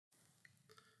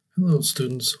Hello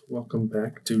students, welcome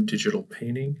back to Digital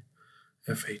Painting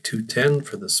FA 210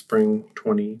 for the Spring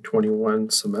 2021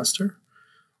 semester.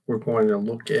 We're going to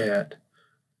look at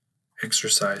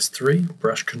Exercise 3,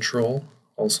 Brush Control,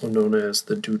 also known as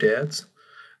the Doodads,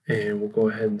 and we'll go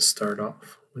ahead and start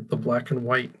off with the black and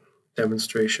white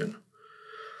demonstration.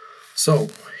 So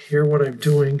here what I'm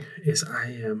doing is I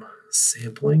am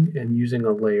sampling and using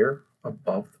a layer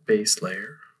above the base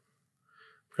layer.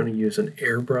 I'm going to use an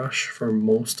airbrush for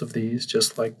most of these,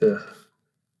 just like the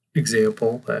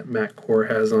example that Matt Core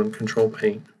has on Control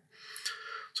Paint.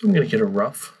 So I'm going to get a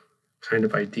rough kind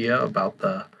of idea about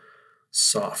the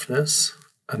softness,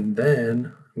 and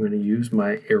then I'm going to use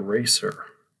my eraser.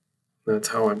 That's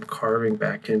how I'm carving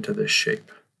back into this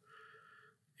shape.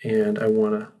 And I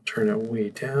want to turn it way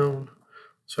down,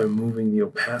 so I'm moving the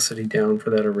opacity down for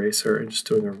that eraser and just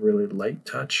doing a really light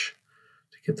touch.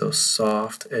 Get those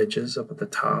soft edges up at the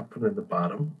top and at the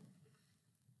bottom.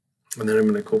 And then I'm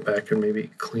going to go back and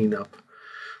maybe clean up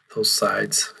those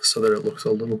sides so that it looks a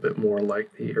little bit more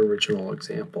like the original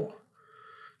example.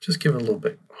 Just give it a little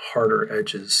bit harder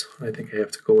edges. I think I have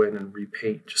to go in and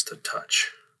repaint just a touch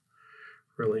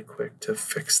really quick to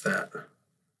fix that.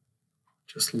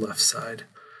 Just left side.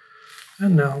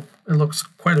 And now it looks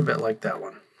quite a bit like that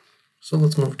one. So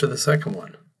let's move to the second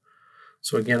one.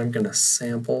 So again, I'm going to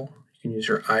sample. You can use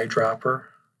your eyedropper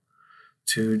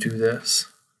to do this.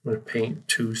 I'm going to paint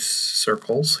two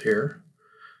circles here,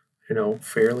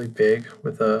 fairly big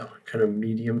with a kind of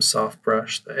medium soft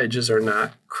brush. The edges are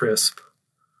not crisp.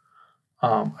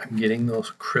 I'm getting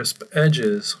those crisp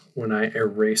edges when I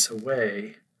erase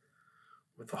away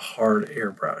with a hard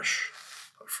airbrush.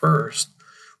 But first,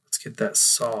 let's get that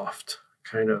soft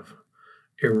kind of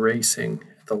erasing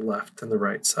at the left and the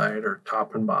right side, or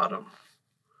top and bottom.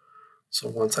 So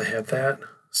once I have that,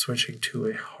 switching to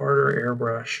a harder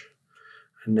airbrush,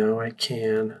 and now I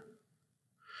can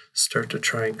start to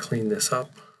try and clean this up.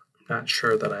 I'm not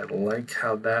sure that I like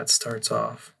how that starts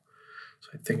off, so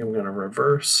I think I'm going to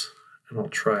reverse, and I'll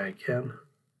try again.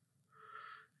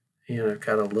 And I've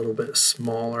got a little bit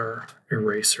smaller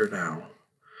eraser now.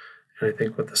 And I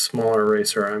think with the smaller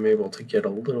eraser, I'm able to get a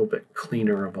little bit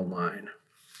cleaner of a line.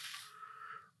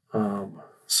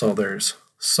 So there's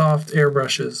soft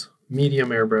airbrushes, medium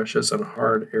airbrushes, and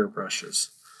hard airbrushes.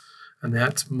 And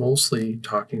that's mostly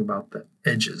talking about the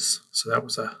edges. So that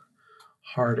was a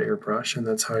hard airbrush, and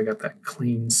that's how I got that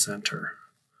clean center.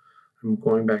 I'm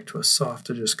going back to a soft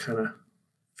to just kind of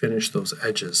finish those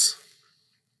edges.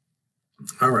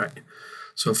 All right,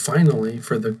 so finally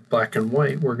for the black and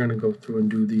white, we're going to go through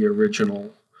and do the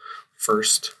original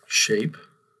first shape.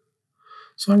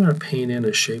 So I'm going to paint in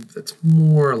a shape that's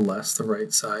more or less the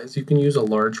right size. You can use a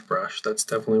large brush. That's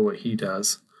definitely what he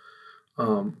does.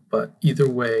 But either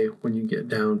way, when you get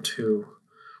down to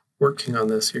working on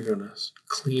this, you're going to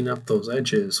clean up those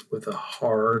edges with a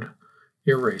hard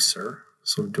eraser.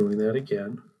 So I'm doing that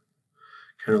again,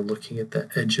 kind of looking at the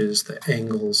edges, the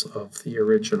angles of the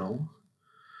original.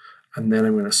 And then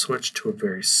I'm going to switch to a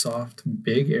very soft,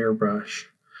 big airbrush.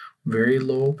 Very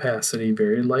low opacity,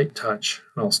 very light touch,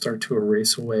 and I'll start to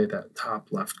erase away that top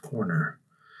left corner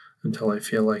until I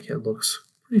feel like it looks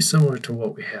pretty similar to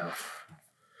what we have.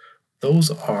 Those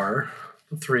are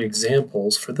the three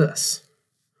examples for this.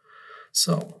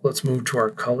 So let's move to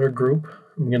our color group.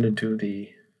 I'm going to do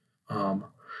the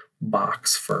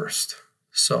box first.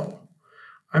 So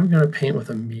I'm going to paint with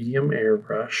a medium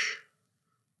airbrush,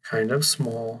 kind of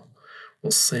small. We'll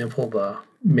sample the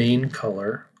main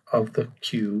color of the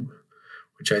cube,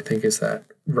 which I think is that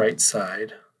right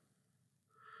side.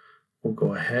 We'll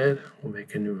go ahead, we'll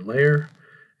make a new layer,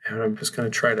 and I'm just going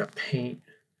to try to paint,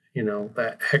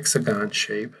 that hexagon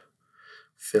shape,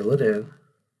 fill it in,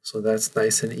 so that's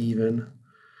nice and even.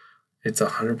 It's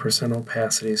 100%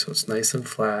 opacity, so it's nice and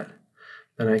flat.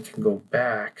 Then I can go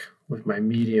back with my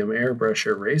medium airbrush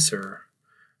eraser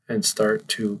and start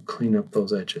to clean up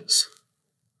those edges.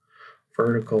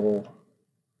 Vertical,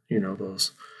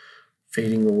 those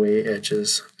fading away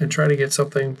edges, and try to get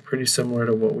something pretty similar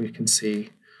to what we can see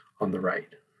on the right.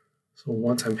 So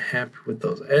once I'm happy with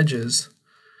those edges,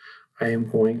 I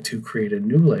am going to create a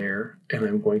new layer, and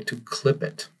I'm going to clip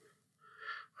it.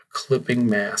 A clipping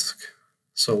mask.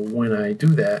 So when I do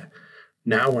that,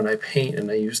 now when I paint and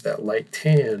I use that light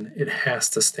tan, it has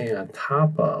to stay on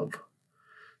top of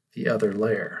the other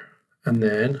layer. And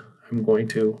then I'm going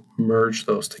to merge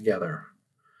those together.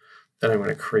 Then I'm going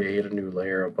to create a new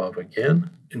layer above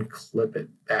again and clip it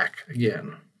back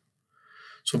again.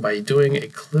 So by doing a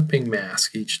clipping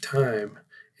mask each time,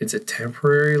 it's a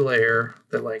temporary layer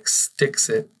that sticks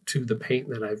it to the paint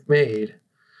that I've made,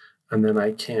 and then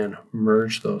I can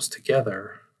merge those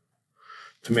together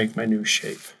to make my new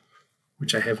shape,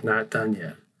 which I have not done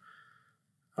yet.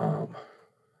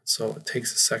 So it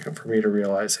takes a second for me to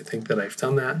realize I think that I've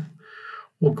done that.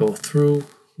 We'll go through,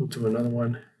 we'll do another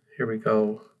one. Here we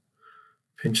go.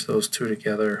 Pinch those two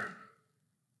together.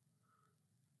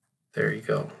 There you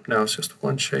go. Now it's just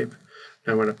one shape.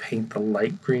 Now I'm going to paint the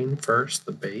light green first,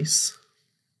 the base.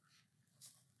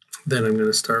 Then I'm going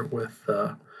to start with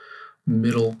the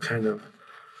middle kind of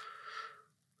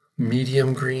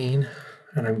medium green,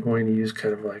 and I'm going to use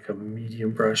kind of like a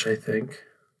medium brush, I think.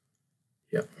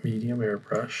 Yep, medium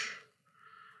airbrush.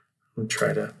 I'll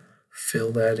try to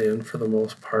fill that in for the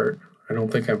most part. I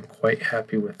don't think I'm quite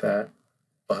happy with that,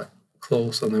 but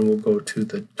close, and then we'll go to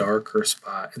the darker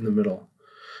spot in the middle.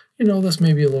 You know, this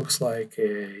maybe looks like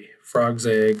a frog's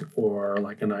egg or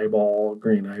like an eyeball,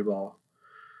 green eyeball.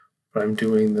 But I'm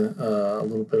doing a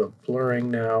little bit of blurring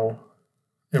now.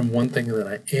 And one thing that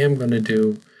I am going to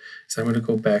do is I'm going to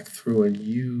go back through and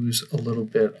use a little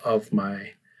bit of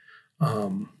my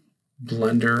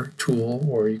blender tool,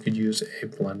 or you could use a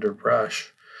blender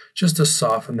brush, just to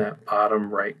soften that bottom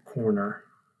right corner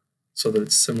so that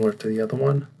it's similar to the other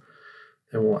one.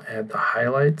 Then we'll add the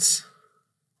highlights,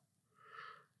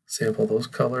 sample those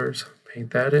colors,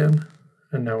 paint that in,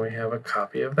 and now we have a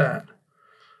copy of that.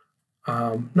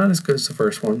 Not as good as the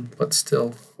first one, but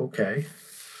still okay.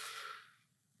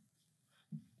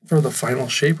 For the final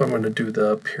shape, I'm going to do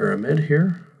the pyramid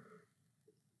here.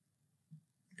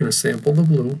 I'm going to sample the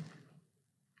blue,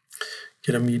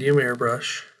 get a medium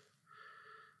airbrush.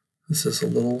 This is a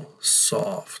little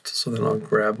soft, so then I'll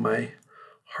grab my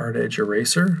hard edge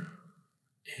eraser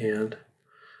and I'm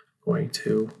going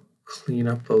to clean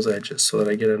up those edges so that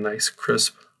I get a nice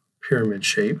crisp pyramid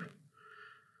shape.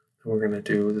 And we're going to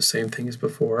do the same thing as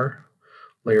before,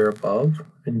 layer above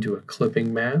and do a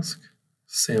clipping mask,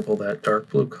 sample that dark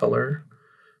blue color,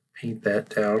 paint that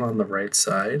down on the right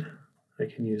side. I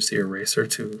can use the eraser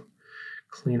to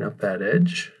clean up that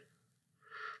edge.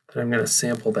 Then I'm going to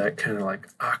sample that kind of like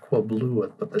aqua blue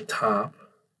at the top,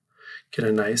 get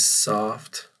a nice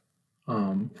soft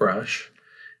brush,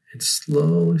 and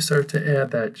slowly start to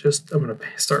add that. I'm going to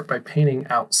start by painting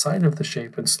outside of the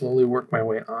shape and slowly work my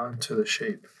way onto the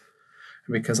shape.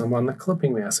 And because I'm on the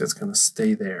clipping mask, it's going to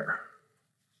stay there.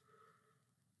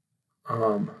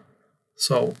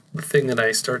 So the thing that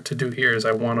I start to do here is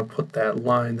I want to put that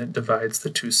line that divides the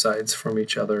two sides from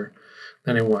each other.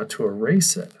 Then I want to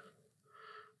erase it.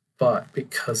 But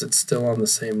because it's still on the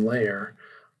same layer,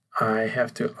 I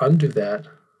have to undo that,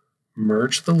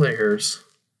 merge the layers,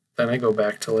 then I go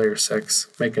back to layer 6,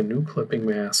 make a new clipping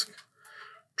mask,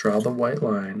 draw the white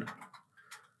line,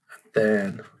 and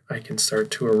then I can start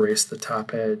to erase the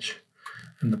top edge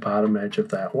and the bottom edge of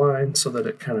that line so that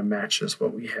it kind of matches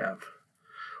what we have.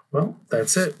 Well,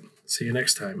 that's it. See you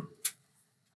next time.